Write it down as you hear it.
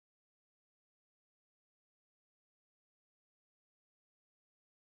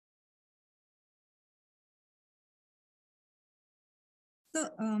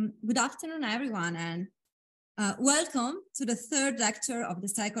Good afternoon, everyone, and welcome to the third lecture of the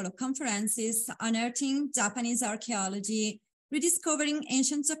cycle of conferences unearthing Japanese archaeology, rediscovering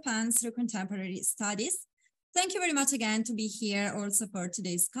ancient Japan through contemporary studies. Thank you very much again to be here also for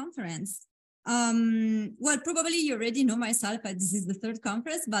today's conference. Well, probably you already know myself, as this is the third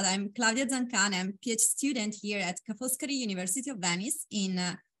conference, but I'm Claudia Zancana. I'm a PhD student here at Foscari University of Venice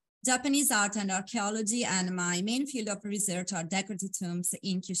in Japanese art and archaeology, and my main field of research are decorative tombs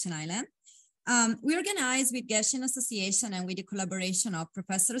in Kyushin Island. We organize with Gesshin Association and with the collaboration of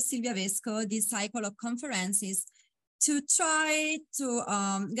Professor Silvia Vesco this cycle of conferences to try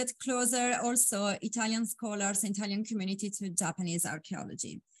to get closer also Italian scholars and Italian community to Japanese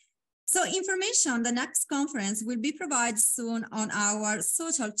archaeology. So information on the next conference will be provided soon on our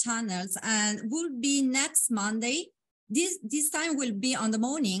social channels and will be next Monday. This time will be on the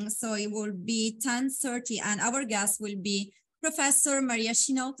morning, so it will be 10:30, and our guest will be Professor Maria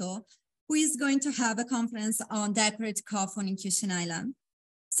Shinotto, who is going to have a conference on decorate coffin in Kyushin Island.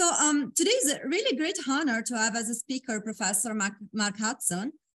 So today is a really great honor to have as a speaker Professor Mark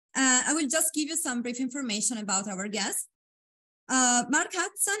Hudson. I will just give you some brief information about our guest. Mark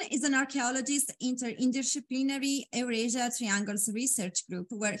Hudson is an archaeologist interdisciplinary Eurasia Triangles research group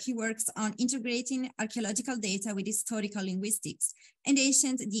where he works on integrating archaeological data with historical linguistics and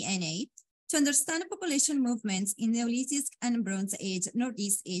ancient DNA to understand population movements in Neolithic and Bronze Age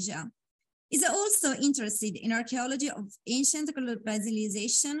Northeast Asia. He's also interested in archaeology of ancient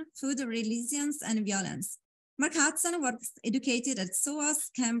globalisation, food religions, and violence. Mark Hudson was educated at SOAS,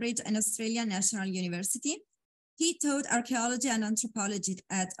 Cambridge, and Australian National University. He taught archaeology and anthropology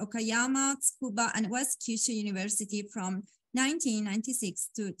at Okayama, Tsukuba, and West Kyushu University from 1996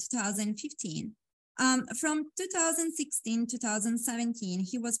 to 2015. From 2016 to 2017,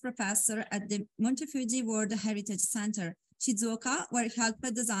 he was professor at the Montefuji World Heritage Center, Shizuoka, where he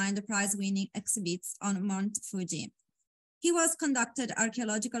helped design the prize-winning exhibits on Mount Fuji. He was conducted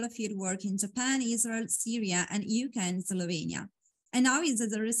archaeological fieldwork in Japan, Israel, Syria, and UK and Slovenia. And now he's a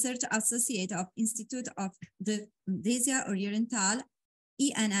research associate of Institute of the Asia Oriental,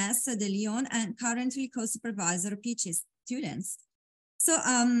 ENS de Lyon, and currently co-supervisor PhD students. So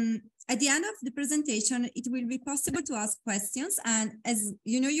at the end of the presentation, it will be possible to ask questions. And as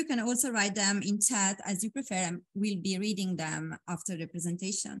you know, you can also write them in chat as you prefer, and we'll be reading them after the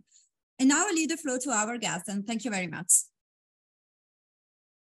presentation. And now I'll leave the floor to our guest, and thank you very much.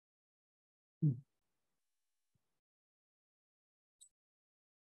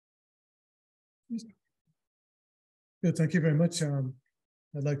 Good, thank you very much.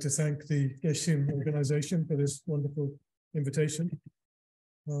 I'd like to thank the Gesshin organization for this wonderful invitation.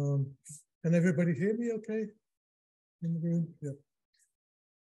 Can everybody hear me okay in the room? Yeah.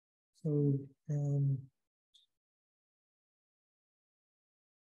 So,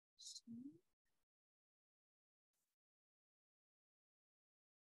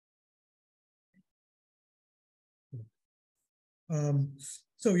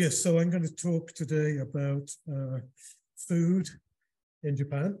 so I'm going to talk today about food in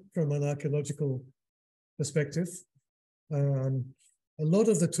Japan from an archaeological perspective. A lot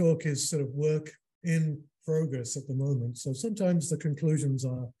of the talk is sort of work in progress at the moment. So sometimes the conclusions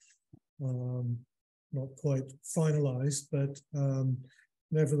are not quite finalized, but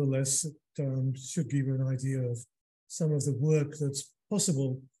nevertheless, it should give you an idea of some of the work that's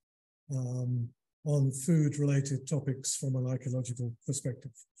possible on food-related topics from an archaeological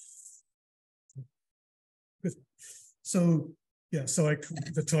perspective. Good. So, yeah, so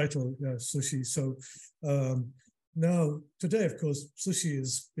the title, Sushi. So now, today, of course, sushi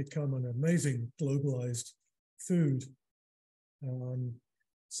has become an amazing globalized food,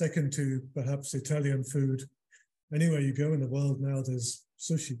 second to perhaps Italian food. Anywhere you go in the world now, there's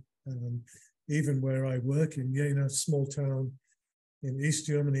sushi. Even where I work in Jena, small town, in East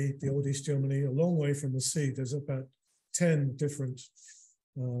Germany, the old East Germany, a long way from the sea, there's about 10 different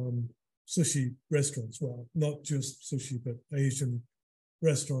sushi restaurants. Well, not just sushi, but Asian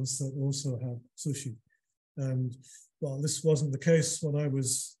restaurants that also have sushi. And well, this wasn't the case when I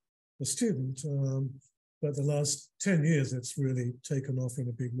was a student, but the last 10 years, it's really taken off in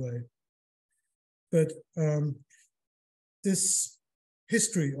a big way. But this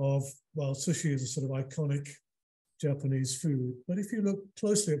history of, well, sushi is a sort of iconic Japanese food, but if you look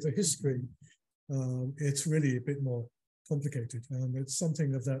closely at the history, it's really a bit more complicated, and it's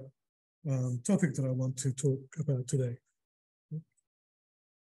something of that topic that I want to talk about today.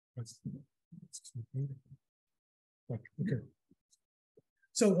 Okay.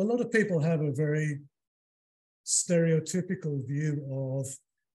 So a lot of people have a very stereotypical view of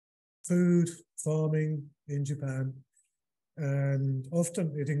food farming in Japan, And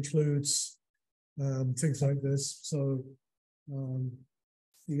often it includes things like this. So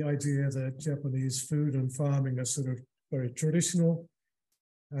the idea that Japanese food and farming are sort of very traditional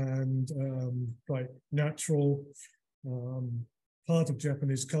and quite natural, part of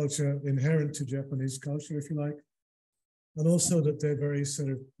Japanese culture, inherent to Japanese culture, if you like. And also that they're very sort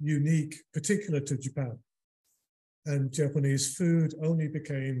of unique, particular to Japan. And Japanese food only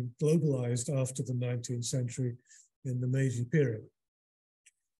became globalized after the 19th century in the Meiji period.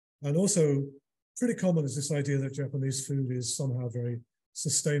 And also pretty common is this idea that Japanese food is somehow very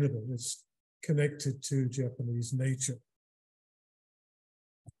sustainable. It's connected to Japanese nature.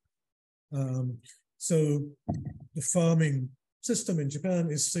 So the farming system in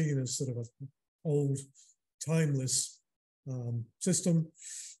Japan is seen as sort of an old, timeless system.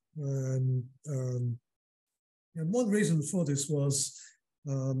 And one reason for this was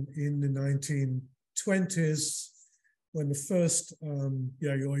in the 1920s, when the first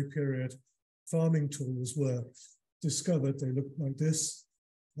Yayoi period farming tools were discovered. They looked like this,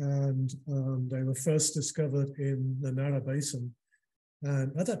 and they were first discovered in the Nara Basin.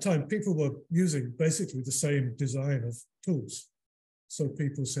 And at that time, people were using basically the same design of tools. So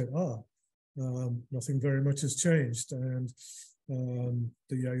people said, nothing very much has changed. And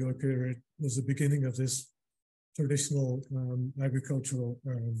the Yayoi period was the beginning of this traditional agricultural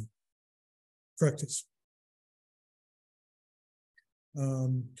practice.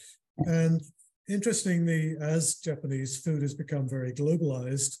 And interestingly, as Japanese food has become very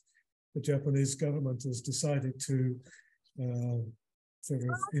globalized, the Japanese government has decided to sort of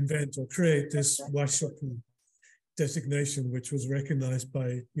invent or create this washoku designation, which was recognized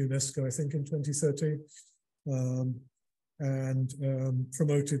by UNESCO, I think, in 2013, and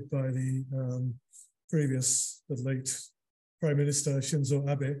promoted by the late Prime Minister Shinzo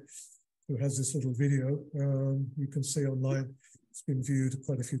Abe, who has this little video you can see online. It's been viewed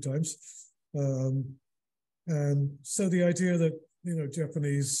quite a few times. And so the idea that,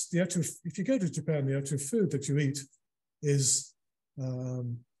 Japanese, if you go to Japan, the actual food that you eat is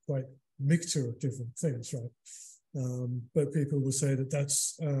quite a mixture of different things, right? But people will say that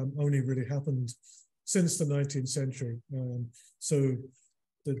that's only really happened since the 19th century. So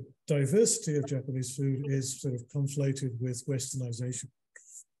the diversity of Japanese food is sort of conflated with Westernization.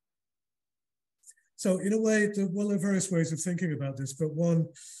 So in a way, there are various ways of thinking about this, but one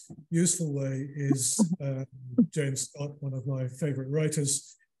useful way is James Scott, one of my favorite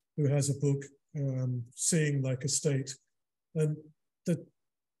writers, who has a book, Seeing Like a State. And the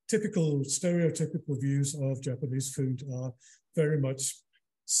stereotypical views of Japanese food are very much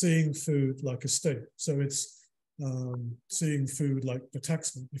seeing food like a state. So it's seeing food like the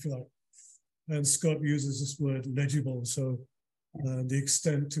taxman, if you like. And Scott uses this word legible. So the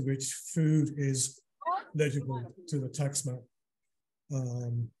extent to which food is legible to the taxman.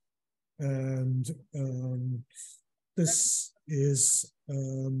 This is,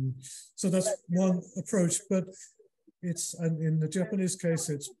 so that's one approach, but and in the Japanese case,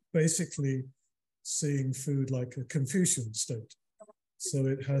 it's basically seeing food like a Confucian state. So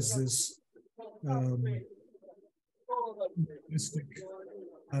it has this mystic,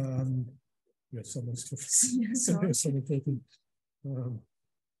 someone's talking, someone talking in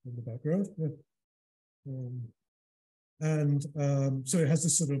the background. Yeah. So it has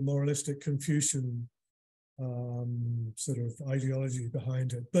this sort of moralistic Confucian sort of ideology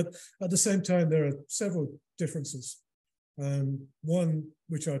behind it. But at the same time, there are several differences. One,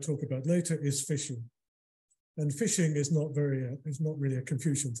 which I'll talk about later, is fishing. And fishing is not really a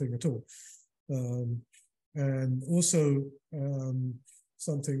Confucian thing at all. And also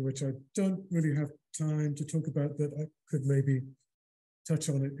something which I don't really have time to talk about, but I could maybe touch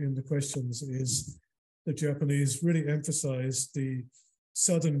on it in the questions, is the Japanese really emphasize the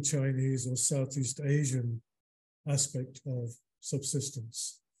Southern Chinese or Southeast Asian aspect of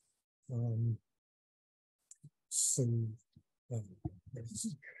subsistence.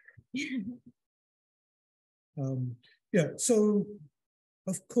 So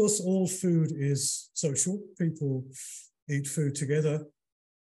of course, all food is social. People eat food together.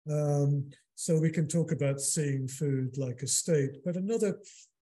 So we can talk about seeing food like a state, but another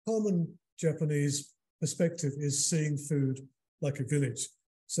common Japanese perspective is seeing food like a village.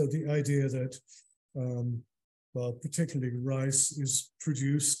 So the idea that, particularly rice is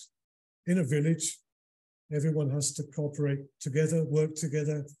produced in a village. Everyone has to cooperate together, work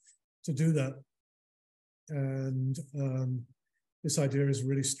together to do that. And this idea is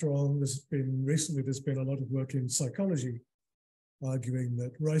really strong. Recently there's been a lot of work in psychology arguing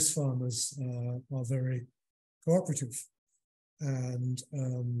that rice farmers are very cooperative. and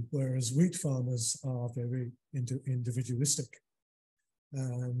whereas wheat farmers are very individualistic.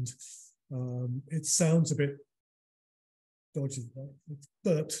 And it sounds a bit dodgy, right?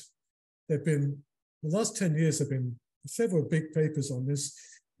 But there've been, the last 10 years, there have been several big papers on this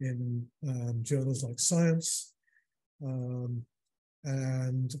in journals like Science. And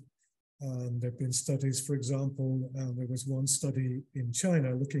there have been studies, for example, there was one study in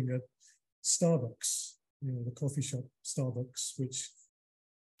China looking at Starbucks, you know, the coffee shop Starbucks, which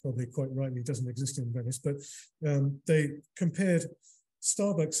probably quite rightly doesn't exist in Venice, but they compared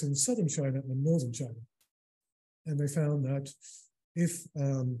Starbucks in southern China and northern China. And they found that if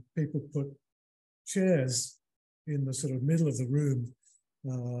people put chairs in the sort of middle of the room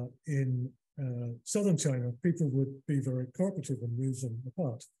in southern China, people would be very cooperative and move them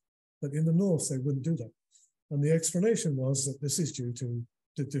apart. But in the north, they wouldn't do that. And the explanation was that this is due to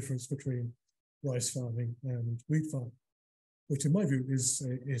the difference between rice farming and wheat farming, which in my view is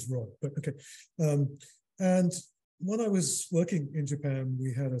wrong, but okay. And when I was working in Japan,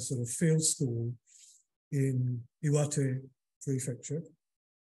 we had a sort of field school in Iwate Prefecture,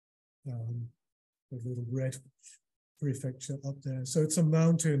 a little red prefecture up there. So it's a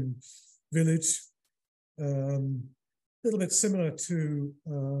mountain village, a little bit similar to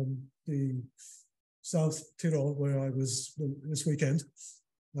the South Tyrol where I was this weekend.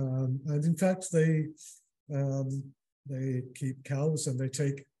 And in fact, they keep cows and they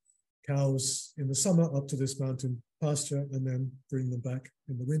take cows in the summer up to this mountain pasture and then bring them back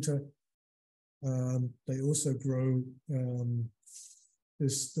in the winter. They also grow,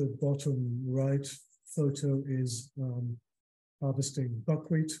 the bottom right photo is harvesting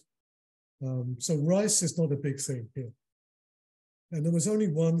buckwheat. So rice is not a big thing here. And there was only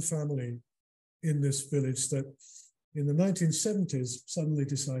one family in this village that in the 1970s suddenly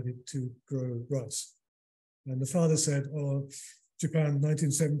decided to grow rice. And the father said, oh, Japan,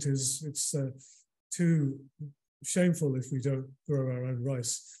 1970s, it's too shameful if we don't grow our own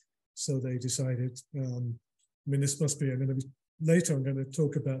rice. So they decided, I mean, this must be, later I'm going to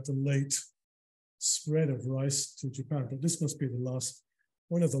talk about the late spread of rice to Japan, but this must be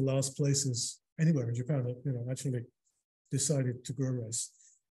one of the last places anywhere in Japan that, you know, actually decided to grow rice.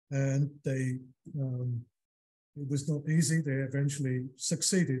 And they, it was not easy. They eventually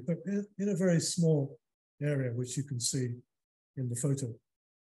succeeded, but in a very small area, which you can see in the photo.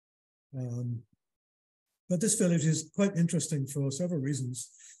 But this village is quite interesting for several reasons.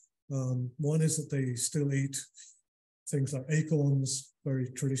 One is that they still eat things like acorns, very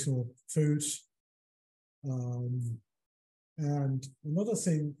traditional foods. And another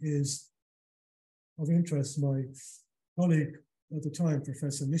thing is of interest, my colleague at the time,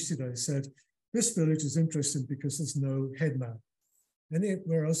 Professor Nishida, said, this village is interesting because there's no headman.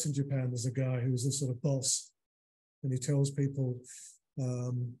 Anywhere else in Japan, there's a guy who's a sort of boss, and he tells people,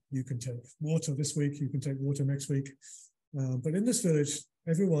 you can take water this week, you can take water next week. But in this village,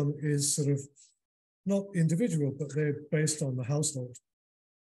 everyone is sort of not individual, but they're based on the household.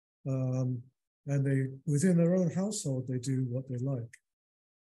 And they, within their own household, they do what they like.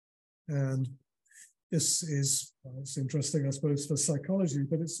 And this is, it's interesting, I suppose, for psychology,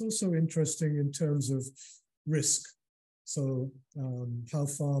 but it's also interesting in terms of risk. So how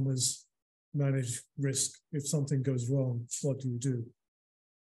farmers manage risk. If something goes wrong, what do you do?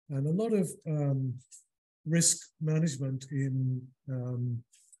 And a lot of risk management in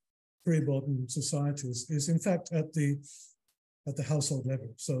pre-modern societies is in fact at the household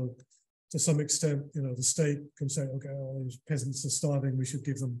level. So to some extent, you know, the state can say, okay, oh, these peasants are starving, we should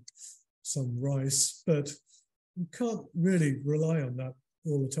give them some rice, but you can't really rely on that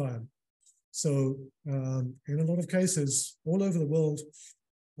all the time. So in a lot of cases, all over the world,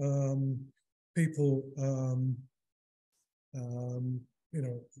 people, you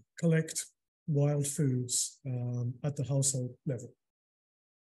know, collect wild foods at the household level.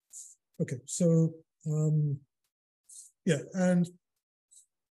 Okay, so yeah, and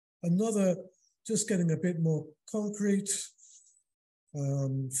another, just getting a bit more concrete,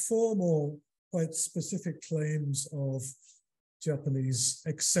 4 more quite specific claims of Japanese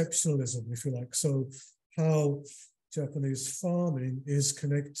exceptionalism, if you like. So how Japanese farming is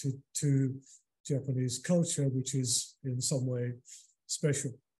connected to Japanese culture, which is in some way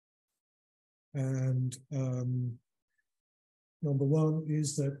special. And number 1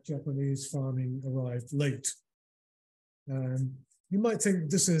 is that Japanese farming arrived late. And you might think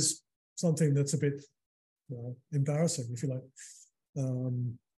this is something that's a bit embarrassing, if you like.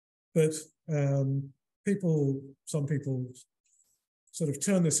 But some people sort of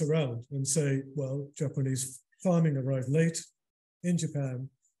turn this around and say, well, Japanese farming arrived late in Japan,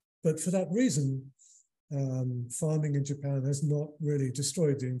 but for that reason, farming in Japan has not really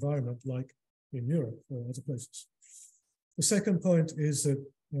destroyed the environment like in Europe or other places. The second point is that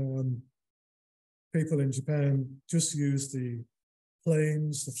people in Japan just use the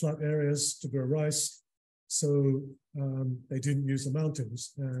plains, the flat areas to grow rice. So they didn't use the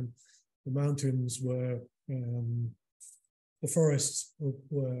mountains, and the mountains were, the forests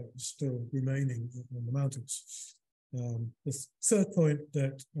were still remaining on the mountains. The third point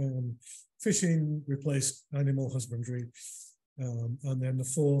that fishing replaced animal husbandry. And then the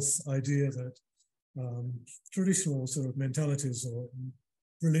fourth idea that traditional sort of mentalities or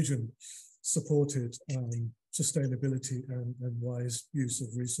religion supported sustainability and wise use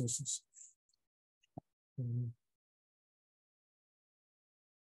of resources.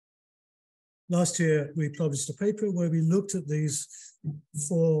 Last year, we published a paper where we looked at these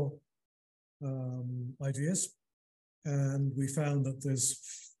four ideas, and we found that there's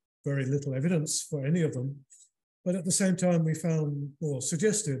very little evidence for any of them. But at the same time, we found or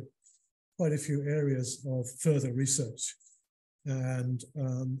suggested quite a few areas of further research. And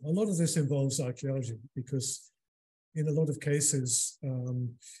a lot of this involves archaeology, because in a lot of cases,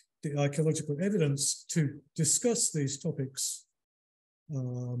 the archaeological evidence to discuss these topics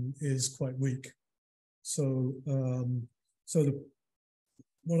is quite weak. So,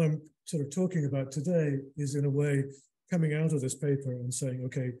 what I'm sort of talking about today is, in a way, coming out of this paper and saying,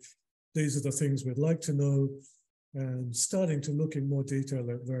 okay, these are the things we'd like to know, and starting to look in more detail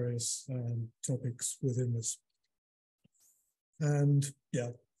at various topics within this. And yeah,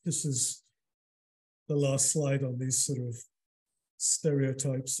 this is the last slide on these sort of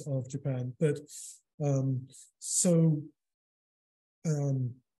stereotypes of Japan. But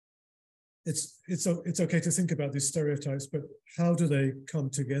it's okay to think about these stereotypes, but how do they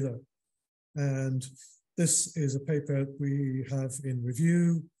come together? And this is a paper we have in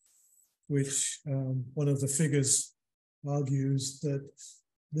review, which one of the figures argues that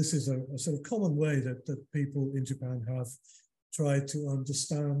this is a sort of common way that people in Japan have tried to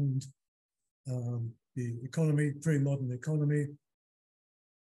understand the economy, pre-modern economy.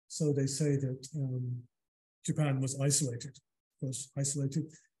 So they say that Japan was isolated.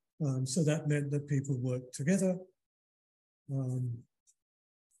 So that meant that people worked together,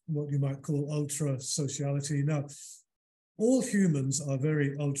 what you might call ultra-sociality. Now, all humans are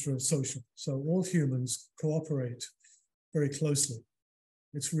very ultra-social. So all humans cooperate very closely.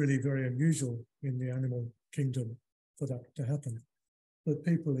 It's really very unusual in the animal kingdom for that to happen. But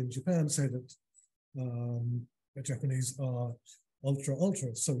people in Japan say that the Japanese are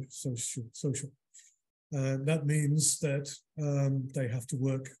social. And that means that they have to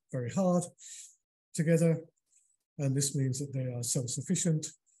work very hard together. And this means that they are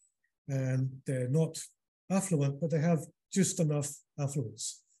self-sufficient, and they're not affluent, but they have just enough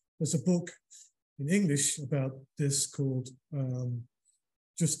affluence. There's a book in English about this called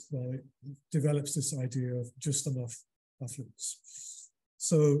it develops this idea of just enough affluence.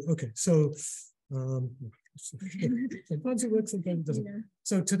 So, okay, so sometimes it works, sometimes it doesn't. Yeah.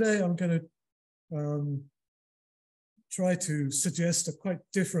 So today I'm going to try to suggest a quite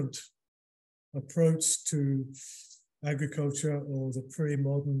different approach to agriculture or the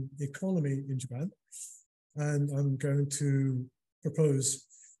pre-modern economy in Japan. And I'm going to propose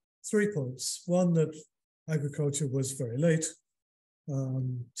 3 points. One, that agriculture was very late.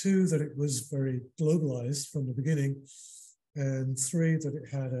 2, that it was very globalized from the beginning. And 3, that it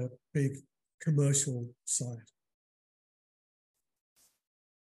had a big commercial side.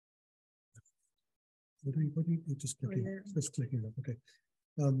 What do you just clicking? Just clicking that. Okay.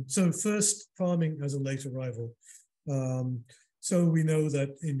 So first, farming as a late arrival. So we know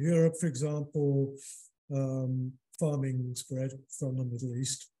that in Europe, for example, farming spread from the Middle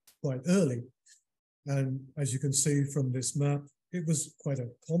East quite early. And as you can see from this map, it was quite a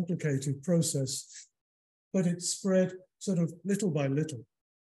complicated process, but it spread sort of little by little.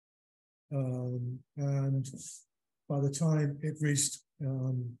 And by the time it reached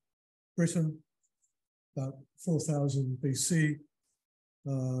Britain, about 4000 BC,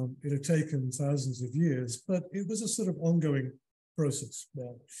 it had taken thousands of years, but it was a sort of ongoing process.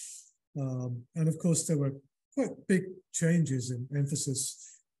 And of course, there were quite big changes in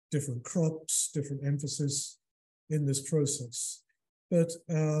emphasis, different crops, different emphasis in this process. But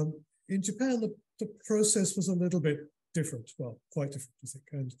in Japan, the process was a little bit different, well, quite different, I think.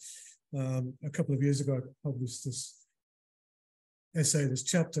 And a couple of years ago, I published this essay, this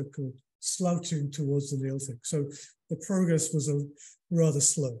chapter called Slouching Towards the Neolithic. So the progress was rather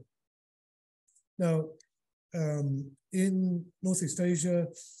slow. Now, in Northeast Asia,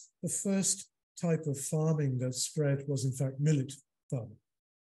 the first type of farming that spread was in fact millet farming.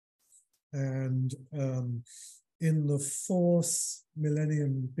 And in the 4th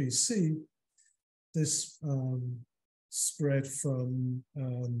millennium BC, this spread from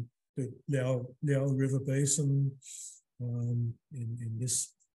the Liao River Basin in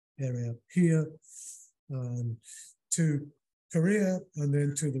this area here to Korea and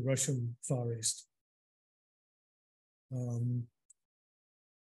then to the Russian Far East.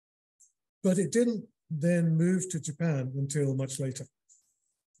 But it didn't then move to Japan until much later,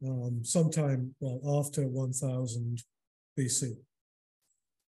 sometime after 1000 BC.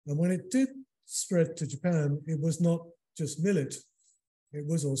 And when it did spread to Japan, it was not just millet, it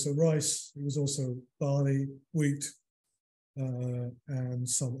was also rice, it was also barley, wheat, and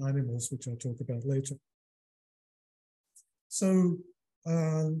some animals, which I'll talk about later. So,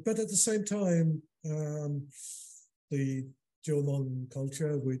 but at the same time, the Jomon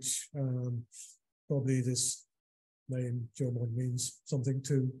culture, which probably this name Jomon means something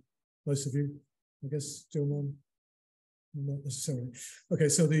to most of you, I guess. Jomon, not necessarily. Okay,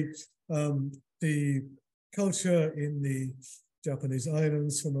 so the culture in the Japanese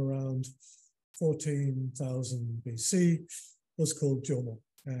islands from around 14,000 BC was called Jomon,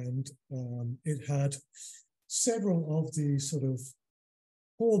 and it had several of the sort of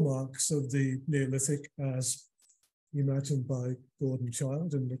hallmarks of the Neolithic as imagined by Gordon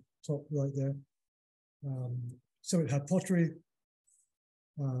Child in the top right there. So it had pottery,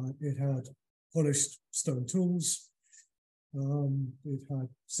 it had polished stone tools, it had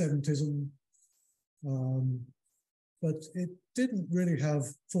sedentism, but it didn't really have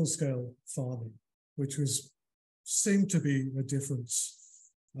full-scale farming, which seemed to be a difference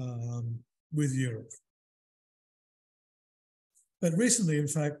with Europe. But recently, in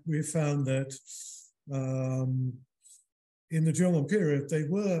fact, we found that in the Jomon period, they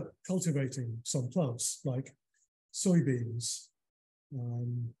were cultivating some plants like soybeans,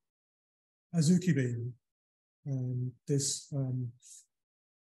 azuki bean, and this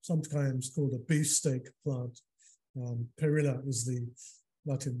sometimes called a beefsteak plant. Perilla is the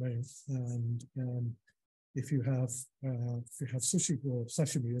Latin name, and if you have sushi or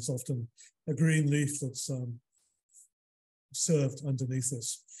sashimi, it's often a green leaf that's served underneath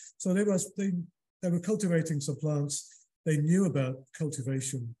this. So they were cultivating some plants. They knew about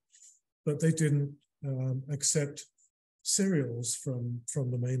cultivation, but they didn't accept cereals from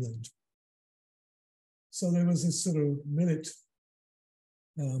the mainland. So there was this sort of millet,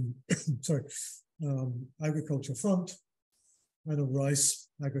 agriculture front and a rice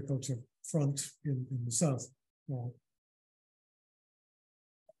agriculture front in the south,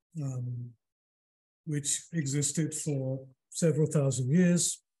 which existed for several thousand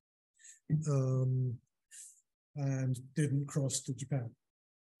years and didn't cross to Japan.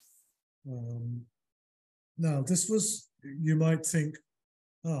 Now, this was, you might think,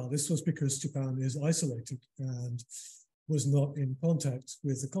 this was because Japan is isolated and was not in contact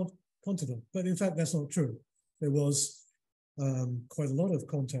with the continent. But in fact, that's not true. There was quite a lot of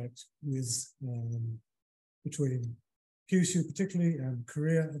contact with between Kyushu particularly and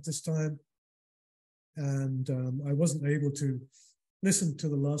Korea at this time. And I wasn't able to listen to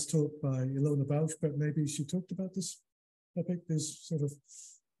the last talk by Ilona Bausch, but maybe she talked about this topic. There's sort of,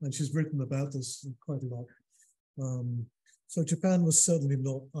 and she's written about this quite a lot. So Japan was certainly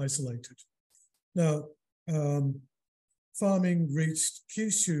not isolated. Now, farming reached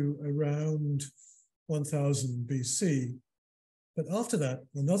Kyushu around 1000 BC, but after that,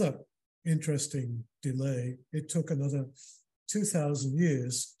 another interesting delay. It took another 2000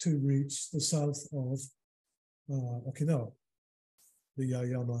 years to reach the south of Okinawa, the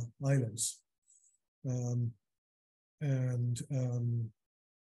Yaeyama Islands.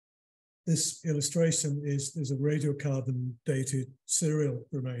 This illustration is a radiocarbon dated cereal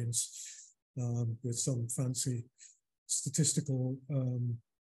remains with some fancy statistical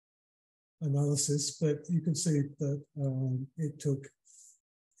analysis, but you can see that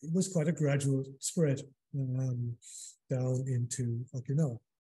it was quite a gradual spread down into Okinawa.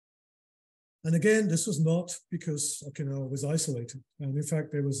 And again, this was not because Okinawa was isolated. And in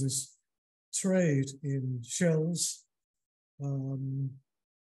fact, there was this trade in shells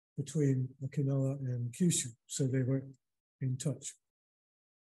between Okinawa and Kyushu. So they were in touch.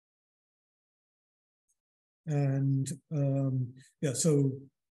 And yeah, so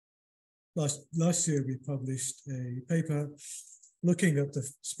last year we published a paper looking at the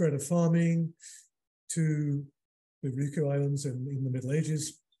spread of farming to the Ryukyu Islands in the Middle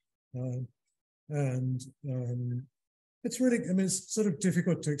Ages. It's really, I mean, it's sort of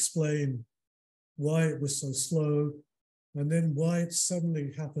difficult to explain why it was so slow and then why it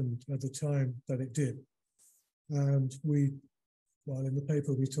suddenly happened at the time that it did. And we while in the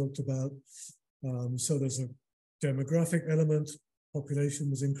paper we talked about, so there's a demographic element, population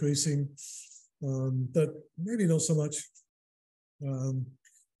was increasing, but maybe not so much.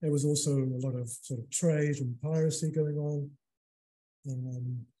 There was also a lot of sort of trade and piracy going on.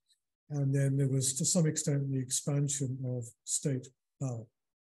 And then there was, to some extent, the expansion of state power.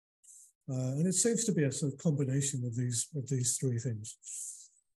 And it seems to be a sort of combination of these three things.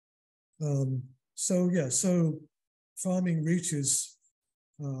 So farming reaches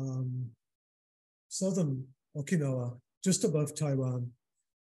southern Okinawa, just above Taiwan,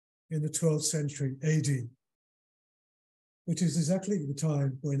 in the 12th century AD, which is exactly the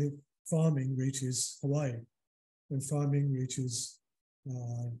time when farming reaches Hawaii, when farming reaches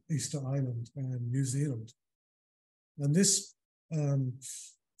Easter Island and New Zealand. And this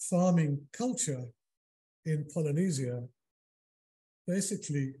farming culture in Polynesia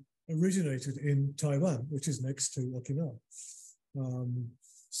basically originated in Taiwan, which is next to Okinawa.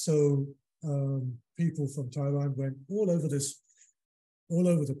 People from Taiwan went all over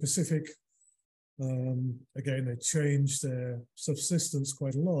the Pacific. Again, they changed their subsistence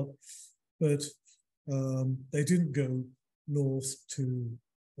quite a lot, but they didn't go north to,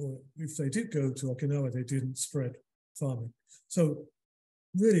 or if they did go to Okinawa, they didn't spread farming. So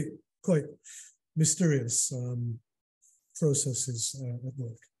really quite mysterious processes at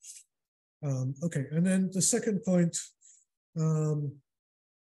work. Okay, and then the second point,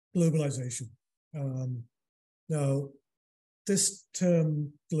 globalization. Now, this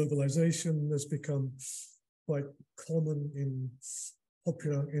term globalization has become quite common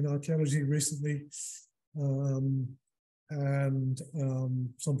popular in archaeology recently.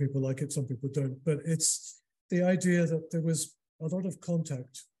 Some people like it, some people don't, but it's the idea that there was a lot of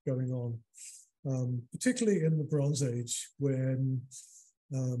contact going on, particularly in the Bronze Age, when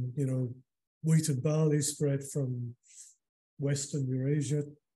wheat and barley spread from Western Eurasia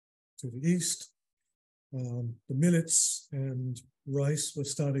to the east. The millets and rice were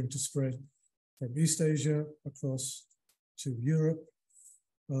starting to spread from East Asia across to Europe.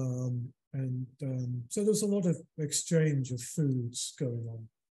 So there's a lot of exchange of foods going on.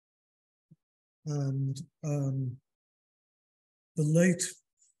 And the late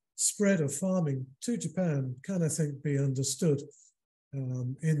spread of farming to Japan can, I think, be understood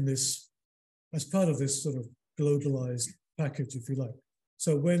in this, as part of this sort of globalized package, if you like.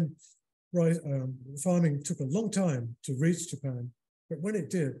 So when farming took a long time to reach Japan, but when it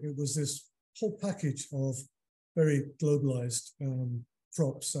did, it was this whole package of very globalized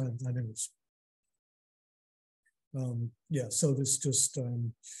crops and animals. So there's just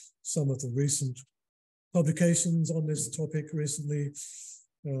some of the recent publications on this topic recently.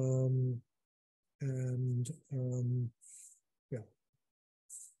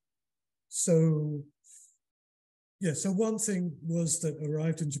 So one thing was that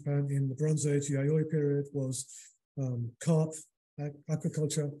arrived in Japan in the Bronze Age Yayoi period was carp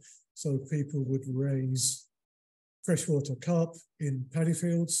agriculture. So people would raise freshwater carp in paddy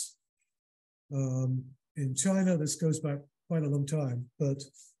fields. In China, this goes back quite a long time, but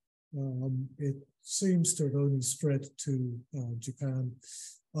it seems to have only spread to Japan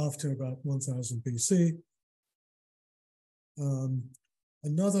after about 1000 BC.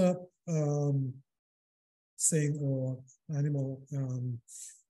 Another thing or animal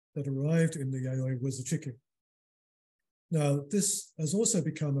that arrived in the Yayoi was the chicken. Now, this has also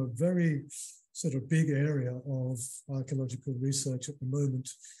become a very sort of big area of archaeological research at the moment.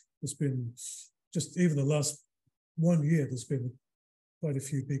 There's been, just even the last 1 year, there's been quite a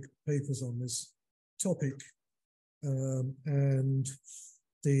few big papers on this topic.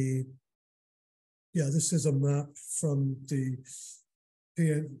 This is a map from the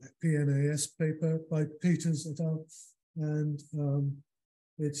PNAS paper by Peters et al. And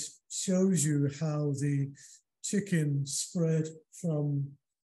it shows you how the chicken spread from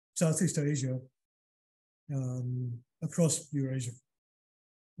Southeast Asia across Eurasia.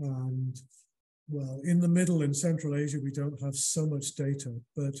 And well, in the middle and Central Asia, we don't have so much data,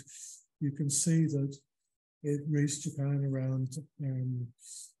 but you can see that it reached Japan around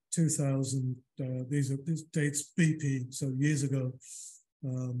 2000. These dates BP, so years ago.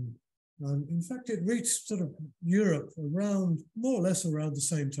 And in fact, it reached sort of Europe around, more or less around the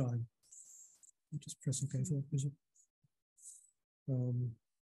same time. I'll just press OK for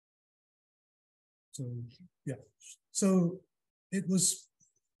that. So it was,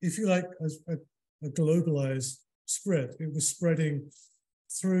 if you like, as a globalized spread. It was spreading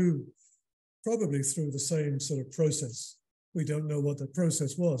probably through the same sort of process. We don't know what the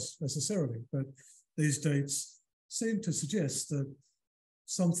process was necessarily, but these dates seem to suggest that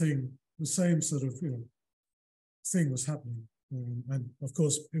the same sort of thing was happening And of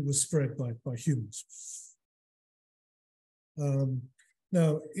course, it was spread by humans.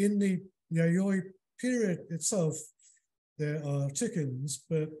 Now, in the Yayoi period itself, there are chickens,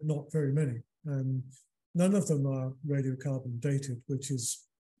 but not very many. And none of them are radiocarbon dated, which is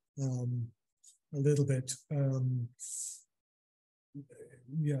a little bit,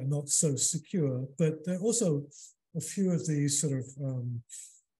 not so secure. But there are also a few of these sort of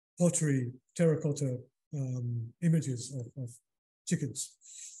pottery, terracotta images of chickens.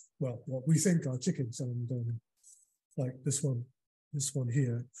 Well, what we think are chickens, and like this one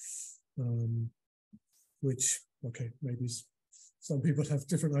here, which, okay, maybe some people have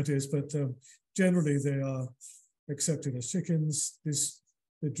different ideas, but generally they are accepted as chickens.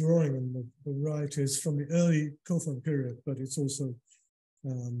 The drawing on the right is from the early Kofun period, but it's also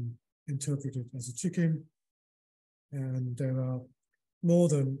interpreted as a chicken. And there are more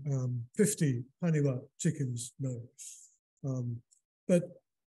than 50 Haniwa chickens known. But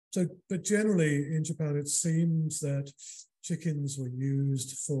generally in Japan, it seems that chickens were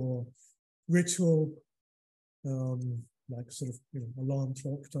used for ritual, like sort of alarm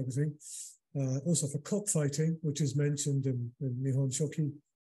clock type of thing. Also for cockfighting, which is mentioned in Nihon Shoki.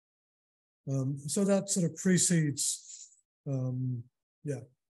 So that sort of precedes,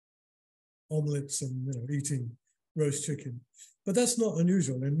 omelets and eating roast chicken. But that's not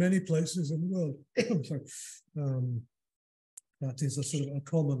unusual in many places in the world. Sorry. That is a sort of a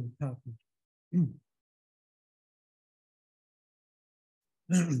common pattern.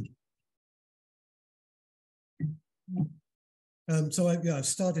 So I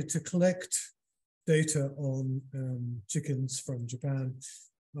started to collect data on chickens from Japan.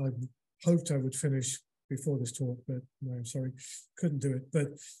 I hoped I would finish before this talk, but no, I'm sorry, couldn't do it. But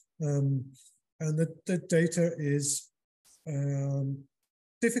and the data is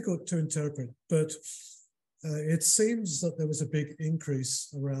difficult to interpret, but it seems that there was a big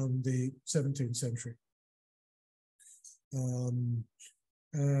increase around the 17th century.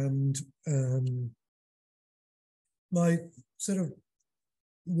 My sort of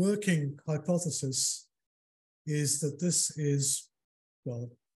working hypothesis is that this is,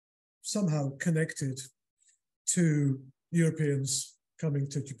 well, somehow connected to Europeans coming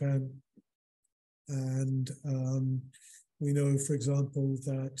to Japan. And we know, for example,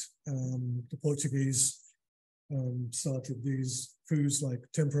 that the Portuguese started these foods like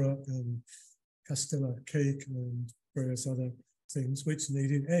tempera and castella cake and various other things which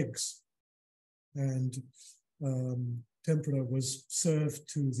needed eggs. And tempera was served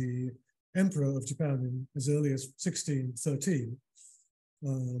to the Emperor of Japan in as early as 1613.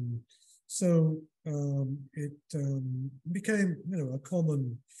 So it became, a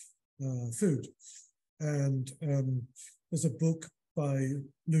common food. And there's a book by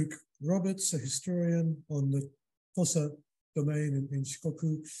Luke Roberts, a historian, on the Fossa domain in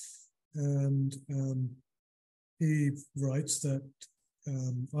Shikoku, and he writes that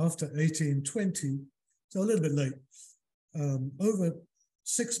after 1820, so a little bit late, over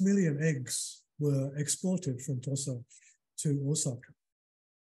 6 million eggs were exported from Tosa to Osaka.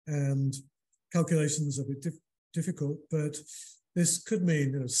 And calculations are a bit difficult, but this could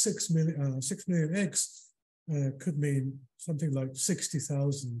mean 6 million eggs could mean something like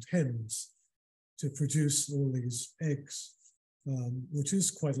 60,000 hens to produce all these eggs, which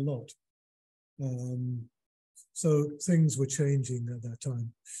is quite a lot. So things were changing at that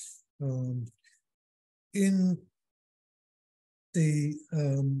time. In the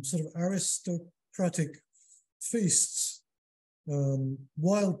sort of aristocratic feasts,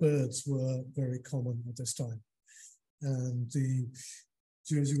 wild birds were very common at this time. And the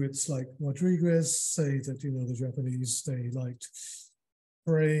Jesuits like Rodriguez say that, the Japanese, they liked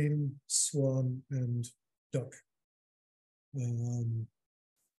crane, swan, and duck. And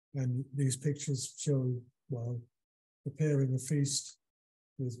these pictures show, well, preparing a feast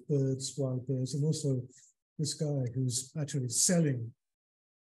with birds, wild birds, and also this guy who's actually selling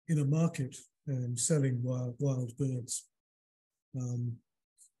in a market and selling wild birds.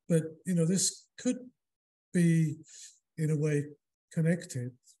 But, this could be, in a way,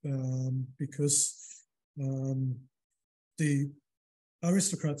 connected because the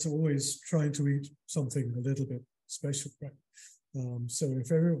aristocrats are always trying to eat something a little bit special, right? So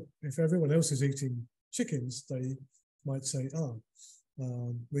if everyone else is eating chickens, they might say,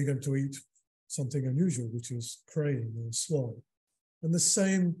 we're going to eat something unusual, which is crane or swan. And the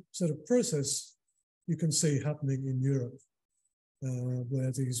same sort of process you can see happening in Europe,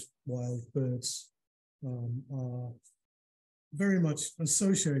 where these wild birds are very much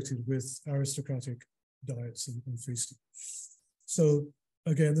associated with aristocratic diets and feasting. So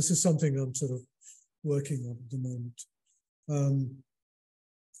again, this is something I'm sort of working on at the moment.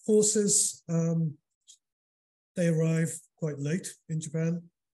 Horses, they arrive quite late in Japan,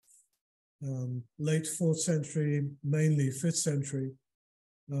 late 4th century, mainly 5th century.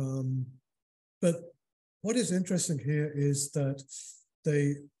 But what is interesting here is that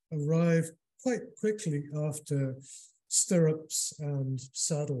they arrive quite quickly after stirrups and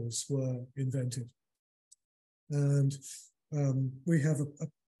saddles were invented. And we have a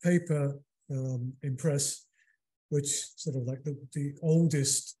paper in press, which sort of like the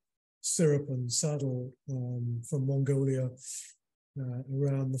oldest stirrup and saddle from Mongolia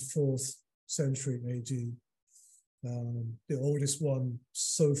around the 4th century AD, the oldest one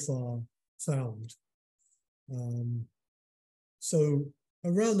so far found. So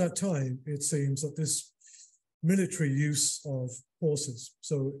around that time, it seems that this military use of horses.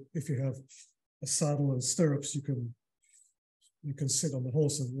 So if you have a saddle and stirrups, you can sit on the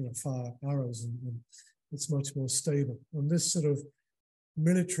horse and fire arrows, and it's much more stable. And this sort of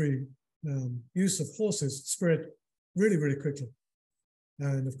military use of horses spread really, really quickly,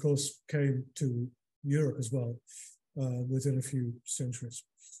 and of course came to Europe as well within a few centuries.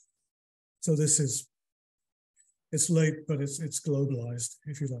 So this is, it's late, but it's globalized,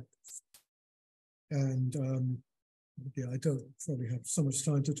 if you like. And yeah, I don't probably have so much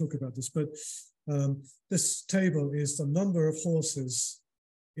time to talk about this, but this table is the number of horses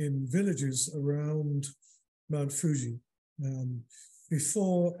in villages around Mount Fuji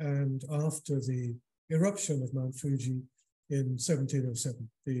before and after the eruption of Mount Fuji in 1707,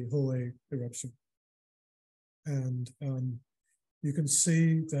 the Hoei eruption. And you can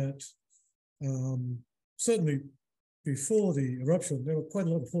see that certainly before the eruption, there were quite a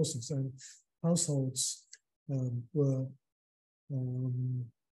lot of horses, and households were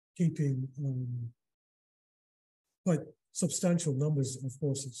keeping quite substantial numbers of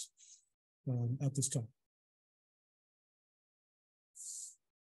horses at this time.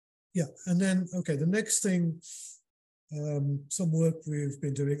 Yeah, and then, okay, the next thing, some work we've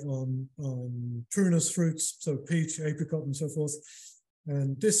been doing on Prunus fruits, so peach, apricot, and so forth.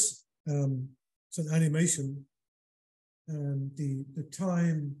 And this is an animation, and the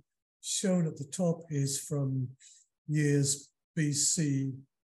time shown at the top is from years BC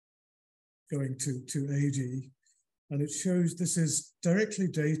going to AD, and it shows this is directly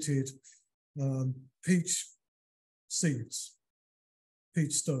dated peach seeds,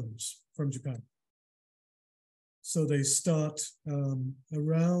 peach stones from Japan. So they start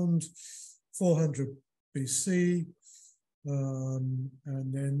around 400 BC and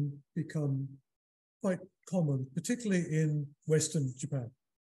then become quite common, particularly in Western Japan.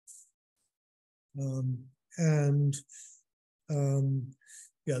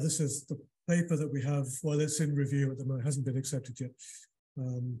 Yeah, this is the paper that we have. Well, it's in review at the moment, it hasn't been accepted yet.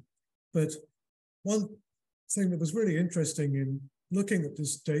 But one thing that was really interesting in looking at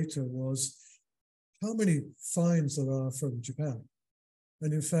this data was how many finds there are from Japan.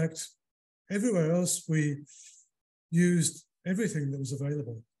 And in fact, everywhere else we used everything that was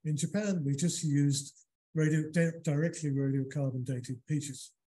available. In Japan, we just used directly radiocarbon dated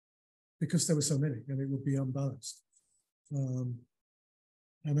peaches because there were so many and it would be unbalanced.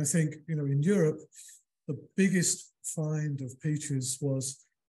 And I think, in Europe, the biggest find of peaches was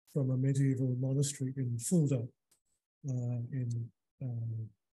from a medieval monastery in Fulda,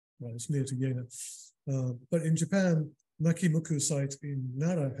 well, it's near to Jena. But in Japan, Nakimuku site in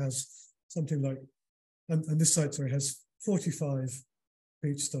Nara has something like, and this site, sorry, has 45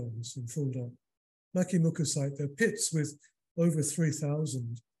 peach stones in Fulda. Nakimuku site, there are pits with over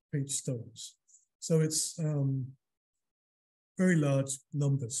 3,000 peach stones. So it's very large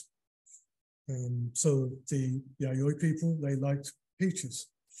numbers. So the Yayoi people, they liked peaches.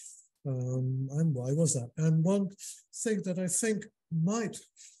 And why was that? And one thing that I think might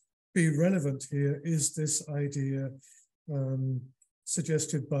be relevant here is this idea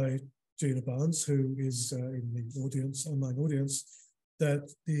suggested by Gina Barnes, who is in the audience, online audience, that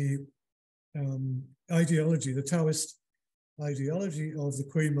the ideology, the Taoist ideology of the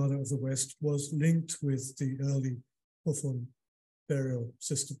Queen Mother of the West was linked with the early Hufun burial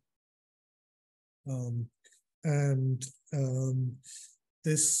system.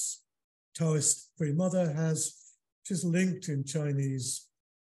 This Taoist Queen Mother she's linked in Chinese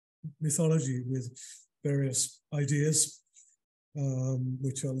mythology with various ideas,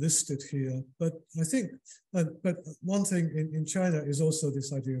 which are listed here. But I think, but one thing in China is also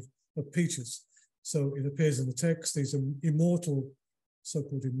this idea of peaches. So it appears in the text, these are immortal,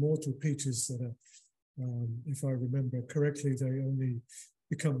 so-called immortal peaches that are, if I remember correctly, they only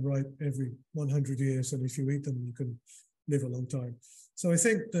become ripe every 100 years. And if you eat them, you can live a long time. So I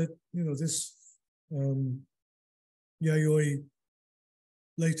think that, this Yayoi,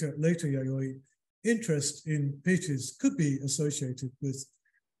 later Yayoi interest in peaches could be associated with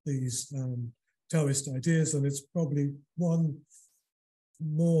these Taoist ideas, and it's probably one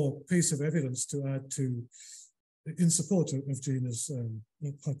more piece of evidence to add to in support of Gina's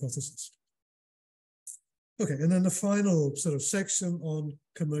hypothesis. Okay, and then the final sort of section on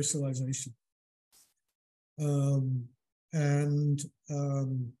commercialization.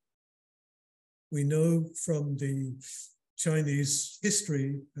 We know from the Chinese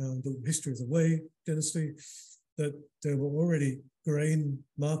history, the history of the Wei dynasty, that there were already grain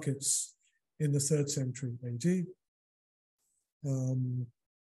markets in the 3rd century AD.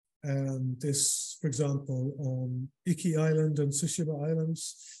 And this, for example, on Iki Island and Tsushima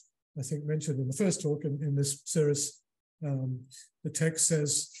Islands, I think mentioned in the first talk in this series, the text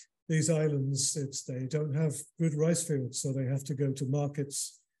says these islands, they don't have good rice fields, so they have to go to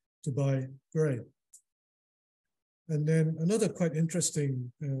markets to buy grain. And then another quite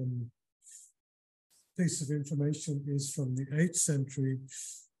interesting piece of information is from the 8th century,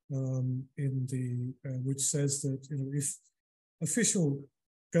 which says that if official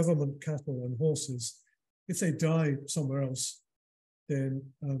government cattle and horses, if they die somewhere else, then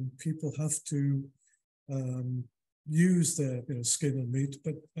people have to use their skin and meat,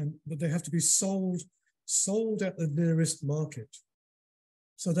 but they have to be sold at the nearest market.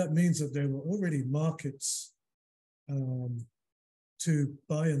 So that means that there were already markets to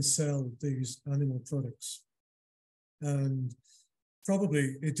buy and sell these animal products. And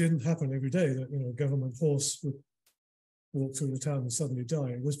probably it didn't happen every day that a government horse would walk through the town and suddenly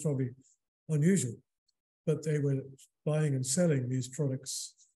die. It was probably unusual, but they were buying and selling these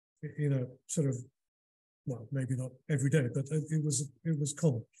products, sort of, well, maybe not every day, but it was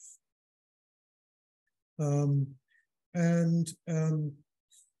common.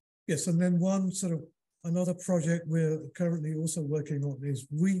 Yes, and then another project we're currently also working on is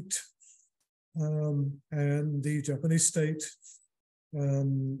wheat, and the Japanese state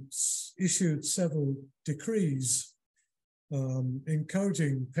issued several decrees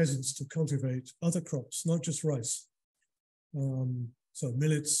encouraging peasants to cultivate other crops, not just rice. So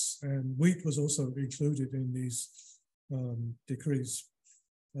millets and wheat was also included in these decrees.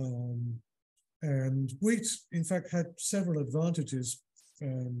 And wheat, in fact, had several advantages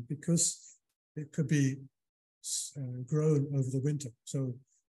because it could be grown over the winter. So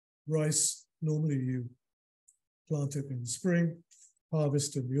rice, normally you plant it in spring,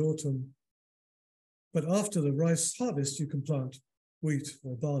 harvest in the autumn. But after the rice harvest, you can plant wheat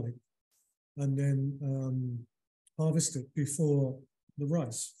or barley and then harvest it before the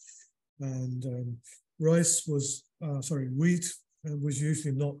rice. And wheat was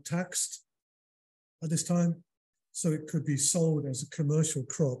usually not taxed at this time, so it could be sold as a commercial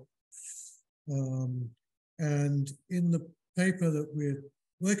crop. And in the paper that we're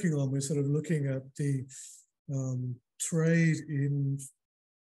working on, we're sort of looking at the trade in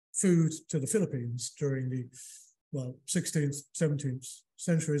food to the Philippines during the 16th, 17th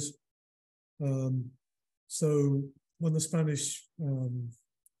centuries. So when the Spanish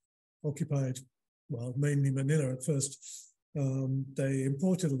occupied, mainly Manila at first, they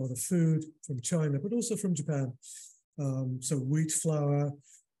imported a lot of food from China, but also from Japan. So wheat flour,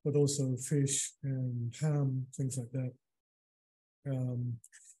 but also fish and ham, things like that.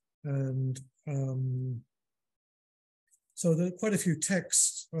 So there are quite a few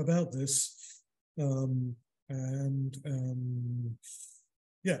texts about this.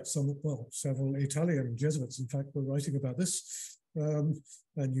 Several Italian Jesuits, in fact, were writing about this. And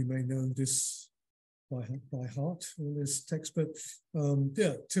you may know this by heart, all this text, but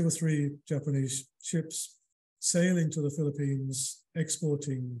 2 or 3 Japanese ships sailing to the Philippines,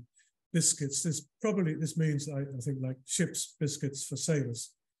 exporting biscuits. This means, I think, like ships' biscuits for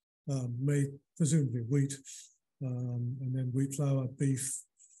sailors, made presumably wheat, and then wheat flour, beef,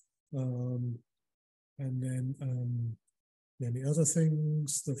 and then many other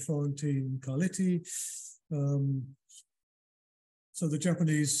things, the Florentine Carletti. So the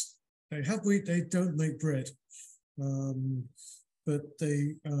Japanese, they have wheat, they don't make bread, but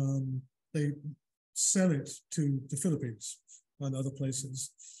they sell it to the Philippines and other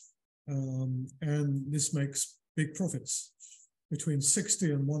places. And this makes big profits, between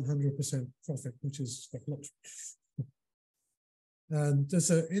 60 and 100% profit, which is a lot. And there's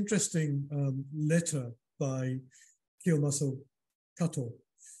an interesting letter by Kiyomasu Kato,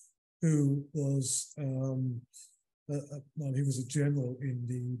 who was, he was a general in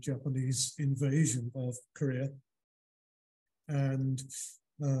the Japanese invasion of Korea. And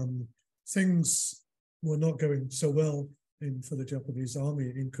things were not going so well for the Japanese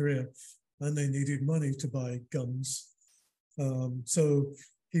army in Korea, and they needed money to buy guns. So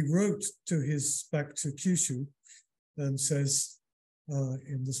he wrote back to Kyushu and says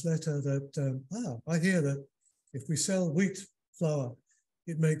in this letter that, I hear that if we sell wheat flour,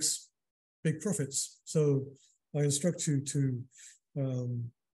 it makes big profits. So I instruct you to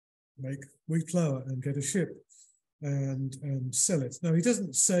make wheat flour and get a ship and sell it. Now, he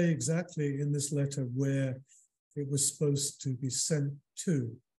doesn't say exactly in this letter where it was supposed to be sent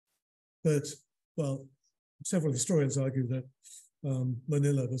to, but, well, several historians argue that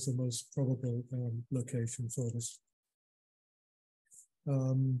Manila was the most probable location for this.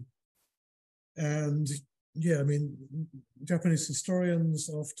 And yeah, I mean, Japanese historians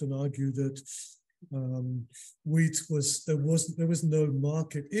often argue that wheat there was no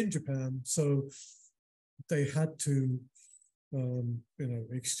market in Japan, so they had to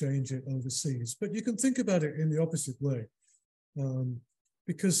exchange it overseas. But you can think about it in the opposite way.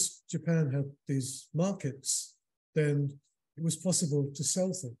 Because Japan had these markets, then it was possible to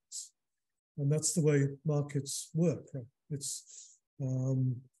sell things. And that's the way markets work. Right? It's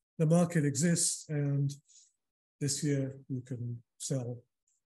the market exists, and this year you can sell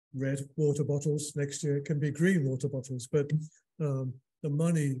red water bottles. Next year it can be green water bottles. But the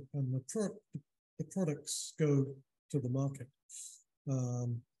money and the products go to the market.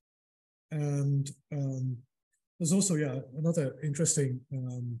 There's also, another interesting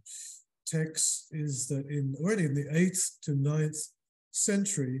text is that already in the 8th to 9th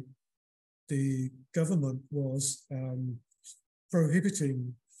century, the government was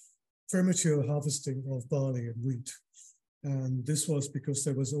prohibiting premature harvesting of barley and wheat. And this was because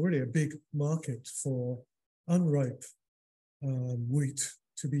there was already a big market for unripe wheat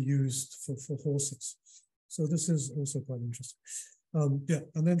to be used for horses. So this is also quite interesting.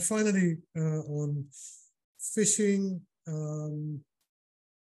 And then finally on fishing,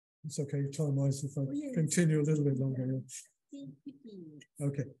 it's okay, time-wise, if I continue a little bit longer.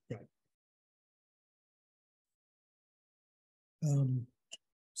 Okay, right.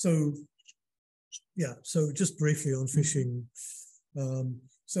 So just briefly on fishing.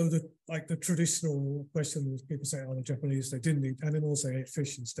 So the traditional question is people say, oh, the Japanese, they didn't eat animals, they ate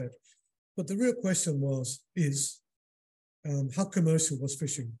fish instead. But the real question is how commercial was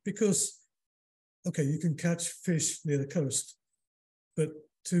fishing? Because, okay, you can catch fish near the coast, but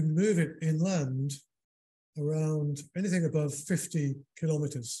to move it inland around anything above 50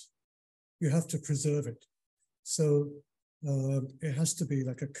 kilometers, you have to preserve it. So it has to be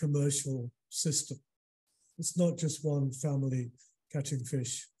like a commercial system. It's not just one family catching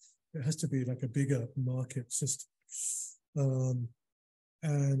fish. It has to be like a bigger market system.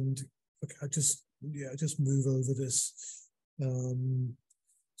 And okay, I just move over this.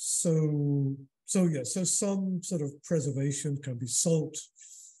 So some sort of preservation can be salt.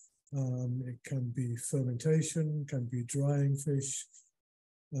 It can be fermentation, can be drying fish.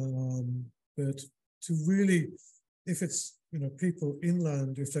 But to really, if it's people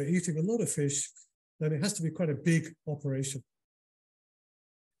inland, if they're eating a lot of fish, then it has to be quite a big operation.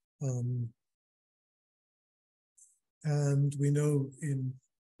 And we know in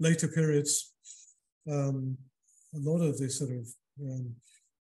later periods, a lot of this sort of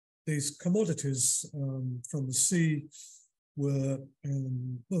these commodities from the sea were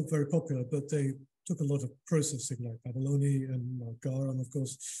well, very popular, but they took a lot of processing, like abalone and garum, of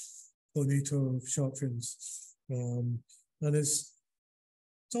course, bonito, shark fins. And it's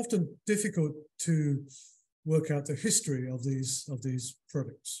often difficult to work out the history of these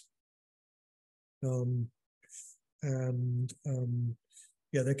products.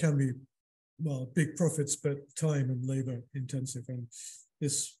 There can be, well, big profits, but time and labor intensive. And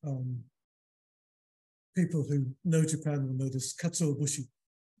this, people who know Japan will know this katsuobushi.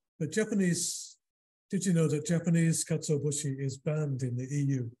 But did you know that Japanese katsuobushi is banned in the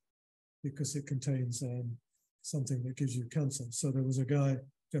EU because it contains something that gives you cancer? So there was a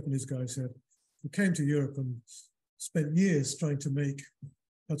Japanese guy said, who came to Europe and spent years trying to make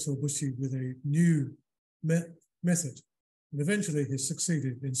katsuobushi with a new method. And eventually he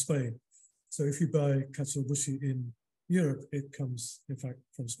succeeded in Spain. So if you buy katsuobushi in Europe, it comes, in fact,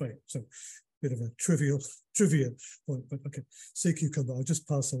 from Spain. So a bit of a trivia point, but okay, sea cucumber, I'll just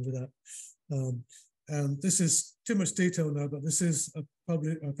pass over that. And this is too much detail now, but this is a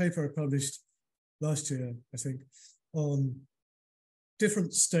paper I published last year, I think, on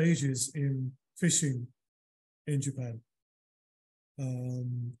different stages in fishing in Japan.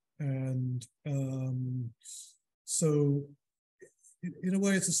 So in a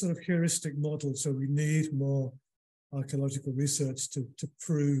way, it's a sort of heuristic model. So we need more archaeological research to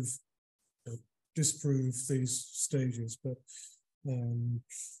prove or disprove these stages, but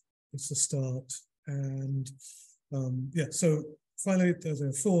it's a start. And Yeah, so finally, there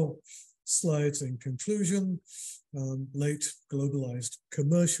are 4 slides in conclusion. Late, globalized,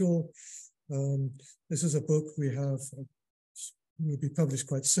 commercial. This is a book we have, will be published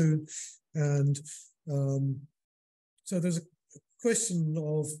quite soon. And so there's a question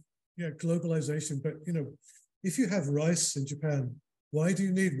of globalization, but if you have rice in Japan, why do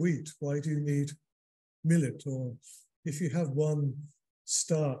you need wheat? Why do you need millet? Or if you have one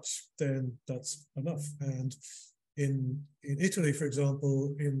starch, then that's enough. And in Italy, for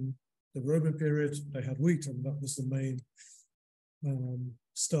example, in the Roman period, they had wheat, and that was the main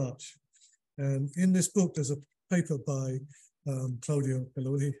starch. And in this book, there's a paper by Claudio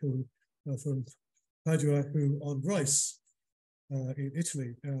Belloni, who from Padua, who on rice in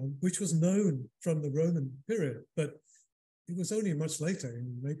Italy, which was known from the Roman period, but it was only much later,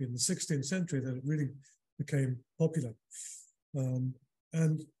 maybe in the 16th century, that it really became popular.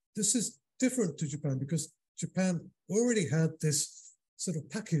 And this is different to Japan because Japan already had this sort of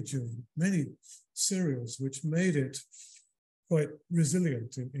package of many cereals, which made it quite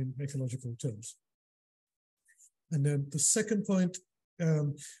resilient in ecological terms. And then the second point,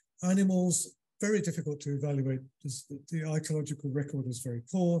 animals, very difficult to evaluate. The archaeological record is very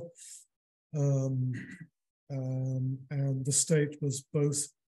poor. And the state was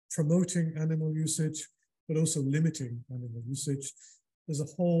both promoting animal usage, but also limiting animal usage. There's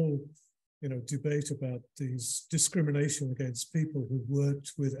a whole debate about these discrimination against people who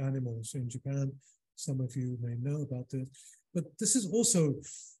worked with animals in Japan. Some of you may know about this, but this is also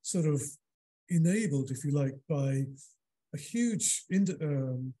sort of enabled, if you like, by a huge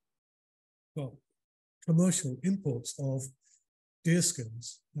commercial imports of deer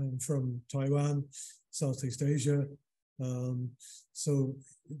skins from Taiwan, Southeast Asia. So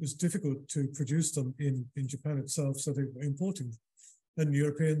it was difficult to produce them in Japan itself, so they were importing them. And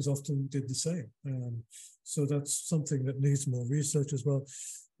Europeans often did the same. So that's something that needs more research as well.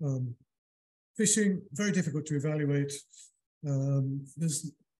 Fishing, very difficult to evaluate. In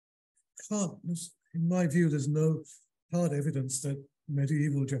my view, there's no hard evidence that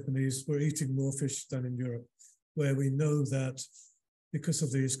medieval Japanese were eating more fish than in Europe, where we know that because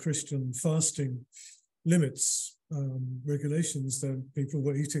of these Christian fasting limits, regulations, then people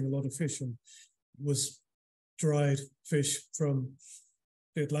were eating a lot of fish, and was dried fish from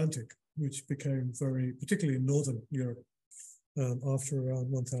the Atlantic, which became particularly in Northern Europe, after around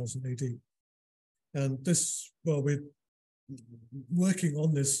 1000 AD. And this, we're working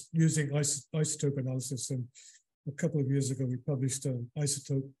on this using isotope analysis. And a couple of years ago, we published an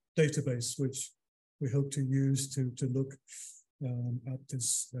isotope database, which we hope to use to look at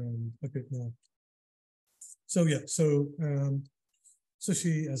this a bit more. So yeah,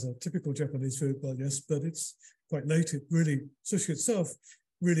 sushi as a typical Japanese food, well, yes, but it's quite late. Sushi itself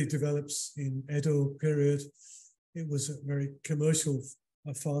really develops in Edo period. It was a very commercial,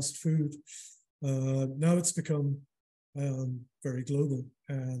 fast food. Now it's become very global,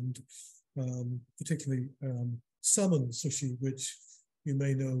 and particularly salmon sushi, which you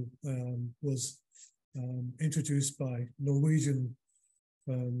may know was introduced by Norwegian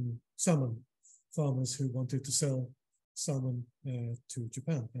salmon farmers who wanted to sell salmon to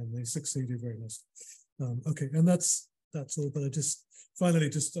Japan, and they succeeded very nicely. Okay, and that's all. But finally,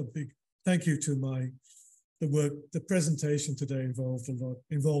 just a big thank you to the work. The presentation today involves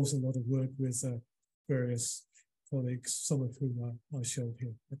a lot of work with various colleagues, some of whom I showed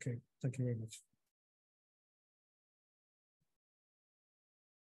here. Okay, thank you very much.